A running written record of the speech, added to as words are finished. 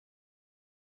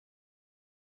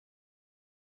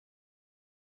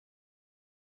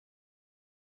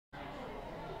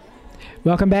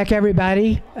Welcome back,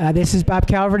 everybody. This is Bob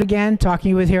Calvert again,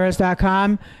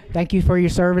 talkingwithheroes.com. Thank you for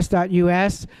your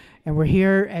service.us. And we're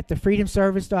here at the Freedom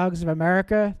Service Dogs of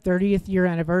America 30th year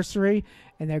anniversary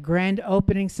and their grand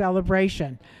opening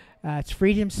celebration. It's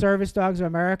Freedom Service Dogs of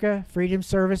America,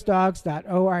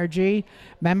 freedomservicedogs.org,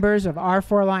 members of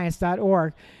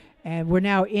r4alliance.org. And we're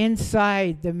now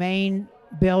inside the main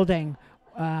building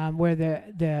where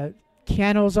the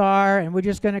kennels are, and we're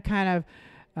just going to kind of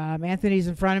Anthony's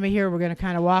in front of me here. We're going to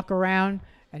kind of walk around,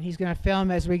 and he's going to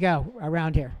film as we go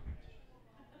around here.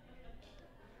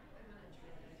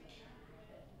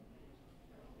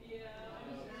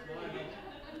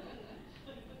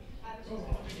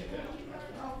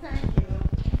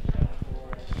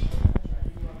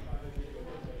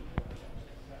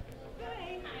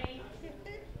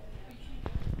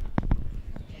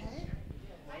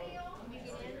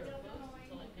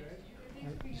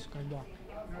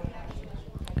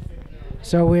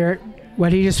 So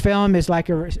what he just filmed is like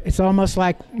it's almost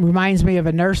like, reminds me of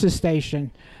a nurse's station.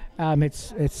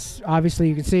 It's obviously,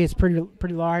 you can see it's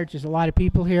pretty large. There's a lot of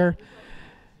people here.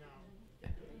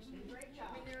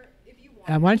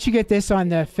 Why don't you get this on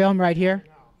the film right here,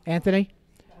 Anthony?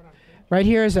 Right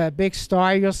here is a big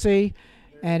star you'll see,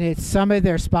 and it's some of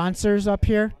their sponsors up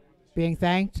here being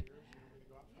thanked.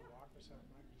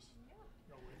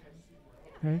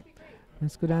 Okay.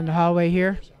 Let's go down the hallway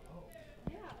here.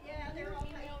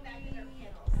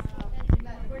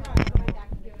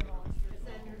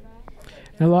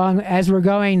 Along as we're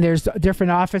going, there's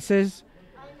different offices.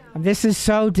 This is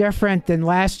so different than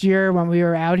last year when we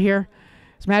were out here.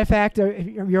 As a matter of fact,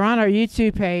 if you're on our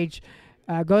YouTube page,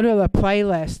 go to the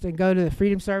playlist and go to the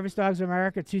Freedom Service Dogs of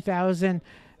America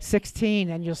 2016,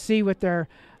 and you'll see what their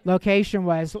location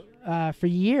was for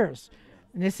years.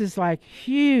 And this is like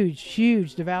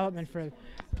huge development for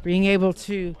being able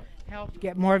to help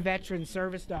get more veteran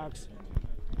service dogs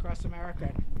across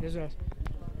America. There's a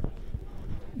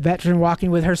veteran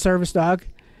walking with her service dog.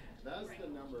 That's the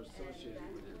number associated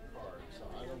with your card, so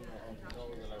I don't know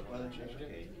that I want to change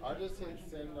it. I'll just hit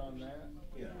send on that.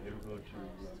 Yeah, it'll go to my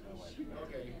wife.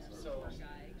 Okay, so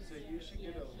you should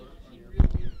get an alert on your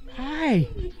phone. Hi.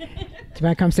 Do you want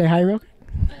to come say hi real quick?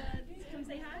 Come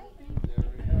say hi. There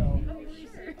we go. Oh, really,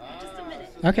 sir? Just a minute.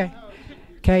 Okay.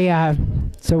 Okay,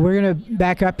 so we're going to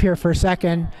back up here for a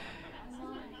second.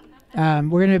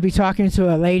 We're going to be talking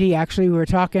to a lady. Actually, we were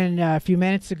talking a few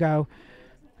minutes ago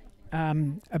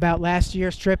about last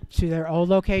year's trip to their old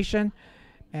location.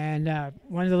 And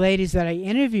one of the ladies that I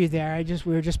interviewed there,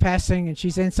 we were just passing, and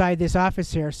she's inside this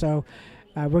office here. So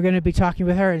we're going to be talking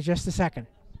with her in just a second.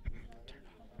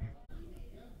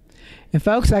 And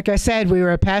folks, like I said, we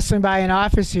were passing by an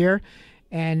office here,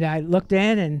 and I looked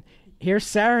in, and here's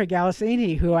Sarah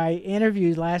Gallasini, who I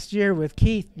interviewed last year with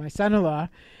Keith, my son-in-law.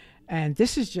 And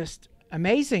this is just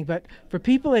amazing. But for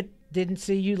people that didn't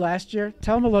see you last year,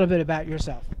 tell them a little bit about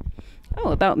yourself.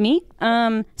 Oh, about me?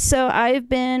 So I've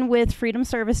been with Freedom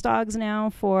Service Dogs now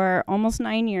for almost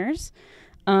 9 years.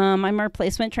 I'm our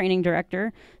placement training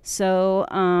director. So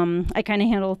I kind of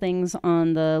handle things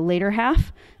on the later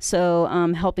half. So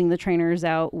helping the trainers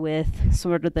out with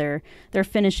sort of their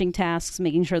finishing tasks,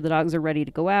 making sure the dogs are ready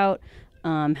to go out.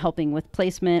 Helping with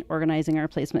placement, organizing our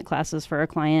placement classes for our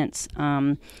clients,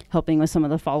 helping with some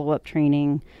of the follow-up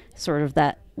training, sort of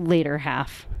that later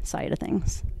half side of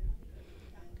things.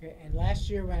 Okay, and last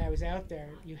year when I was out there,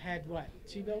 you had what,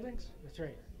 2 buildings or 3?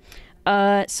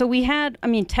 So we had,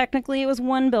 technically it was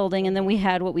 1 building, and then we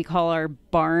had what we call our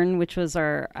barn, which was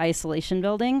our isolation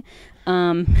building.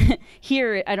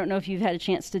 Here, I don't know if you've had a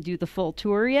chance to do the full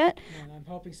tour yet. And I'm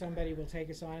hoping somebody will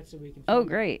take us on it so we can. Oh,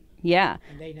 great. Yeah.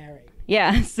 And they narrate.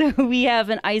 Yeah, so we have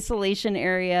an isolation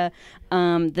area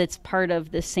that's part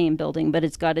of the same building, but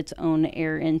it's got its own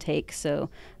air intake. So,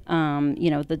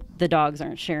 the dogs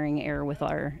aren't sharing air with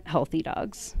our healthy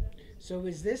dogs. So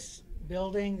is this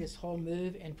building, this whole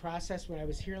move in process when I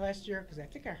was here last year? Because I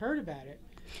think I heard about it.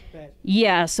 But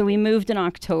yeah, so we moved in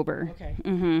October. Okay.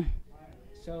 Mm-hmm.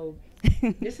 So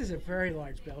this is a very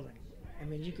large building. I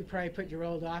mean, you could probably put your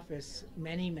old office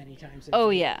many times.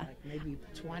 Oh, yeah. Like maybe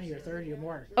 20 or 30 or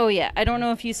more. Oh, yeah. I don't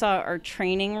know if you saw our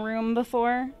training room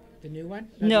before. The new one?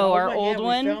 No, our old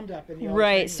one. We filmed up in the old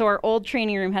right. So our old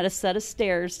training room had a set of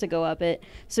stairs to go up it.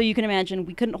 So you can imagine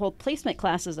we couldn't hold placement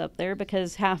classes up there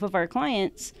because half of our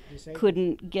clients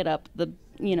couldn't get up the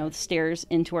stairs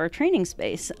into our training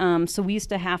space. So we used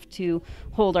to have to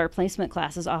hold our placement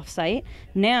classes off-site.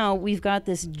 Now we've got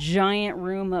this giant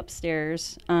room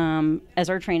upstairs as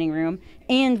our training room,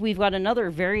 and we've got another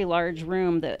very large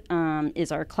room that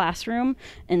is our classroom.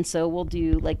 And so we'll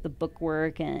do like the book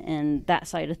work and that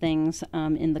side of things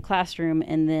in the classroom,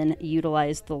 and then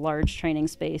utilize the large training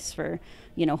space for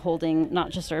holding not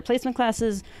just our placement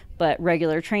classes, but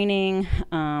regular training,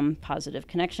 positive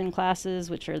connection classes,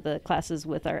 which are the classes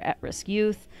with our at-risk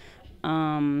youth,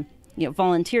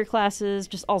 volunteer classes,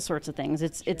 just all sorts of things.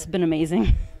 It's been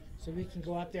amazing. So we can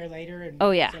go up there later and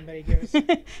somebody give us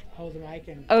hold the mic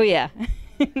and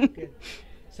good.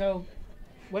 So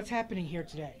what's happening here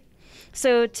today?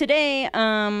 So today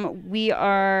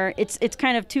it's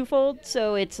kind of twofold.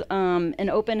 So it's an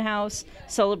open house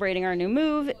celebrating our new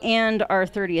move and our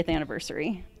 30th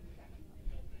anniversary.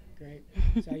 Great.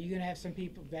 So are you going to have some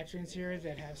people, veterans here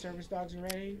that have service dogs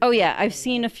already? Oh yeah, I've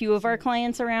seen a few of our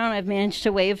clients around. I've managed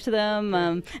to wave to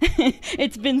them.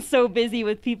 It's been so busy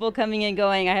with people coming and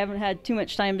going. I haven't had too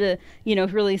much time to,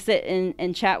 really sit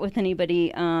and chat with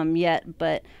anybody yet,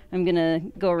 but I'm going to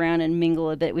go around and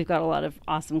mingle a bit. We've got a lot of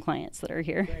awesome clients that are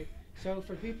here. Great. So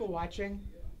for people watching,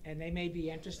 and they may be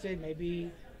interested,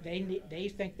 maybe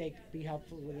they think they could be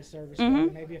helpful with a service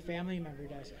dog, maybe a family member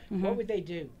does. What would they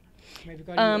do? Maybe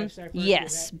go to your website first.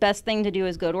 Yes, best thing to do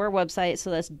is go to our website.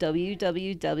 So that's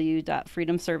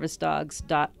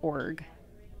www.freedomservicedogs.org.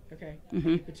 Okay.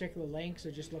 Any particular links,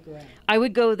 or just look around? I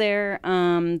would go there.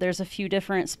 There's a few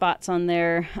different spots on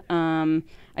there. I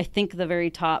think the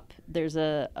very top, there's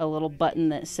a little button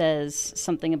that says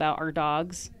something about our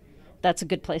dogs. That's a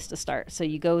good place to start. So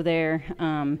you go there.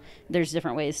 There's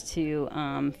different ways to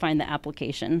find the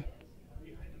application.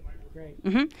 Great.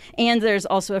 And there's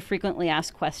also a frequently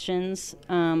asked questions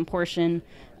portion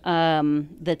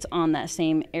that's on that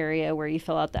same area where you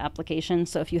fill out the application.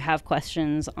 So if you have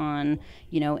questions on,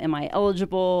 am I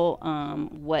eligible,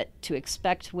 what to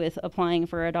expect with applying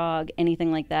for a dog, anything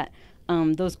like that,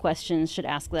 those questions should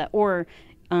ask that, or,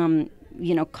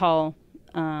 call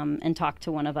and talk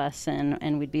to one of us,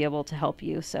 and we'd be able to help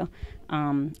you. So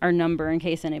our number, in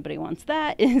case anybody wants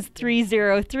that, is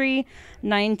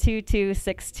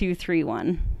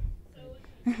 303-922-6231.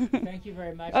 Thank you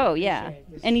very much. Oh, yeah.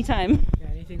 Anytime. Yeah,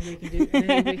 anything we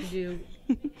can do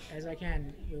as I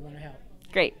can, we want to help.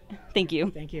 Great. Thank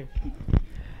you. Thank you.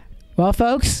 Well,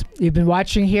 folks, you've been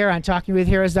watching here on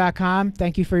TalkingWithHeroes.com.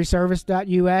 Thank you for your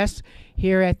service.us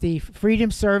here at the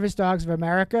Freedom Service Dogs of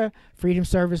America,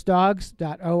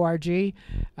 freedomservicedogs.org, a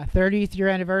 30th year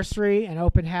anniversary and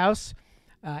open house.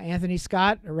 Anthony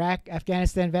Scott, Iraq,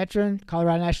 Afghanistan veteran,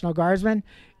 Colorado National Guardsman,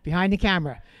 behind the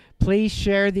camera. Please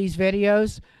share these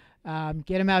videos.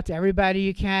 Get them out to everybody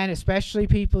you can, especially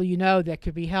people that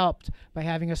could be helped by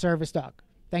having a service dog.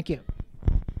 Thank you.